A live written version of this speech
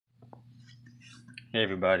Hey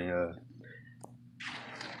everybody,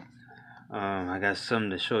 I got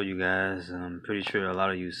something to show you guys. I'm pretty sure a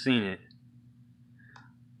lot of you seen it.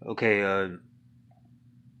 Okay,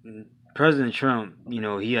 President Trump,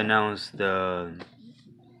 he announced I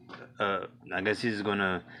guess he's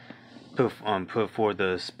gonna put forth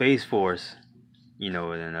the Space Force,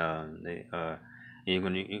 and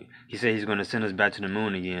he said he's gonna send us back to the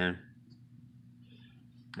moon again,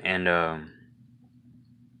 and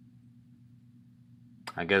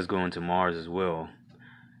I guess going to Mars as well.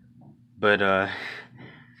 But I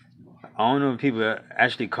don't know if people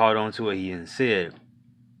actually caught on to what he had said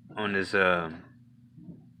on this on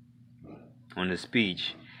this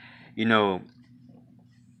speech. You know,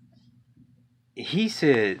 he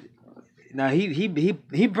said now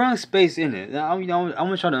he brought space in it. Now, I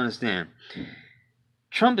want y'all to understand.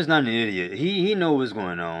 Trump is not an idiot. He knows what's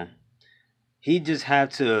going on. He just have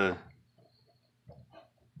to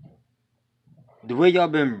the way y'all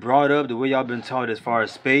been brought up, the way y'all been taught as far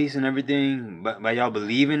as space and everything, by y'all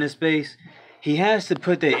believing in space. He has to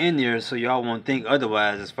put that in there so y'all won't think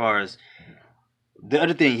otherwise. As far as the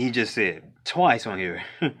other thing he just said twice on here.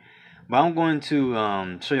 But I'm going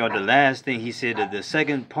to show y'all the last thing he said. The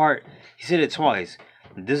second part, he said it twice.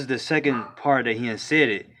 This is the second part that he has said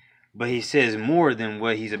it, but he says more than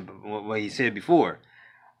what he said before.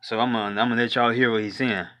 So I'm gonna let y'all hear what he's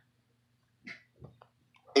saying.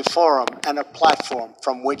 A forum and a platform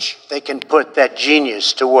from which they can put that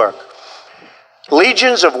genius to work.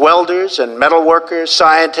 Legions of welders and metal workers,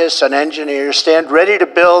 scientists and engineers stand ready to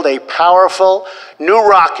build a powerful new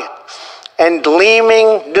rocket and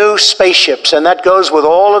gleaming new spaceships, and that goes with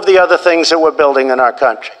all of the other things that we're building in our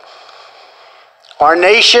country. Our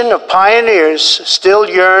nation of pioneers still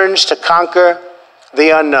yearns to conquer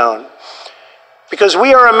the unknown, because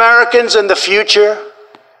we are Americans and the future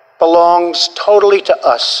belongs totally to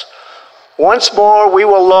us. Once more, we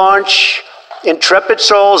will launch intrepid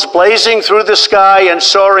souls blazing through the sky and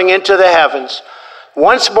soaring into the heavens.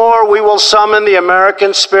 Once more, we will summon the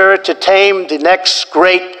American spirit to tame the next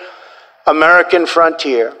great American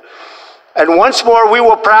frontier. And once more, we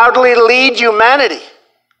will proudly lead humanity.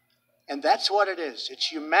 And that's what it is. It's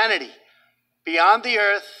humanity beyond the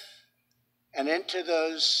earth and into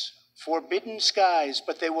those forbidden skies,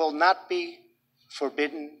 but they will not be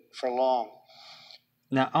forbidden for long.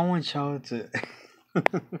 Now I want y'all to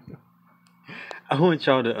I want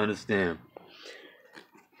y'all to understand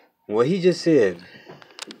what he just said.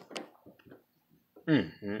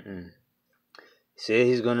 Said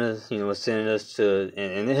he's gonna, send us to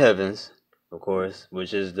in the heavens, of course,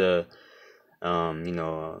 which is the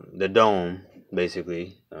the dome,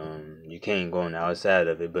 basically. You can't go on the outside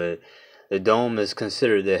of it, but the dome is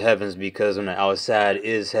considered the heavens because on the outside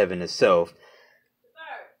is heaven itself.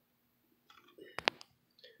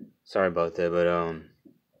 Sorry about that, but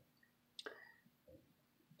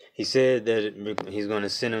he said that he's going to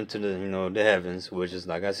send him to the heavens, which is,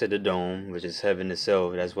 like I said, the dome, which is heaven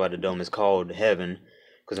itself. That's why the dome is called heaven,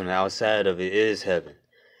 because on the outside of it is heaven.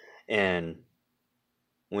 And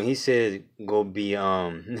when he said go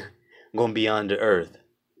beyond the earth,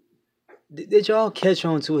 did y'all catch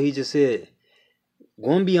on to what he just said?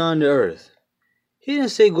 Going beyond the earth. He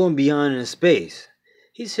didn't say going beyond in space.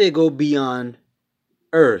 He said go beyond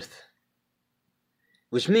earth,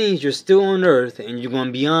 which means you're still on earth and you're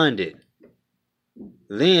going beyond it.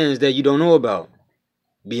 Lands that you don't know about,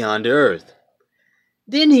 beyond the earth.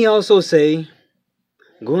 Didn't he also say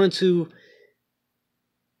going to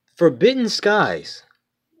forbidden skies,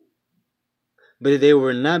 but they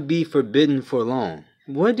will not be forbidden for long?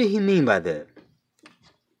 What did he mean by that?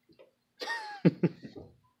 And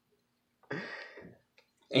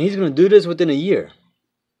he's going to do this within a year.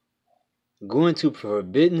 Going to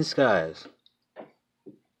forbidden skies.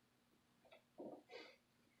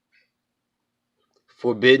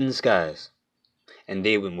 Forbidden skies. And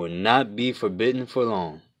they will not be forbidden for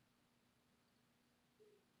long.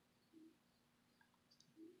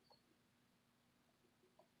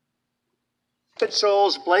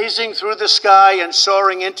 Souls blazing through the sky and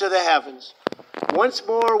soaring into the heavens. Once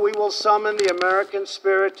more, we will summon the American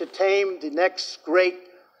spirit to tame the next great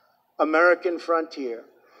American frontier.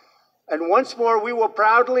 And once more, we will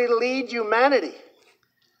proudly lead humanity.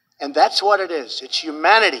 And that's what it is. It's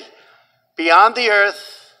humanity beyond the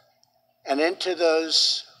earth and into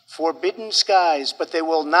those forbidden skies, but they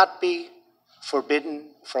will not be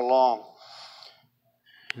forbidden for long.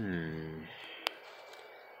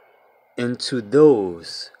 Into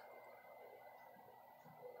those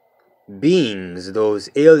beings, those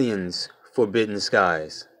aliens, forbidden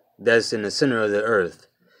skies, that's in the center of the earth,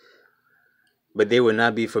 but they will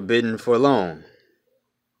not be forbidden for long.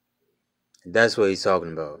 That's what he's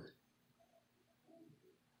talking about.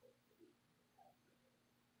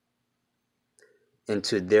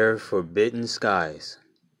 Into their forbidden skies.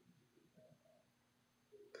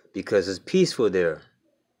 Because it's peaceful there.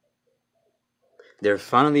 They're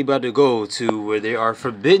finally about to go to where they are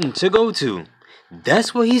forbidden to go to.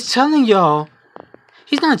 That's what he's telling y'all.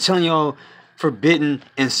 He's not telling y'all forbidden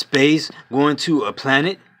in space, going to a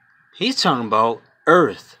planet. He's talking about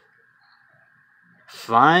Earth.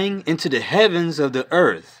 Flying into the heavens of the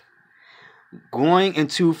earth. Going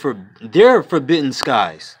into their forbidden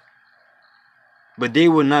skies. But they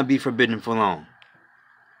will not be forbidden for long.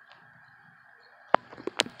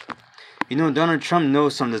 You know, Donald Trump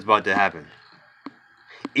knows something's about to happen.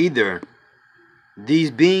 Either these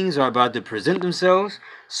beings are about to present themselves,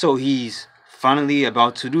 so he's finally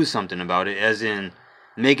about to do something about it, as in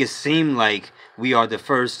make it seem like we are the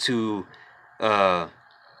first to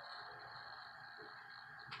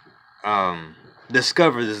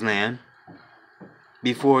discover this land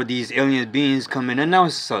before these alien beings come and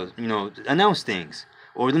announce things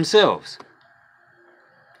or themselves,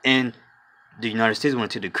 and the United States want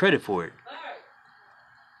to take the credit for it.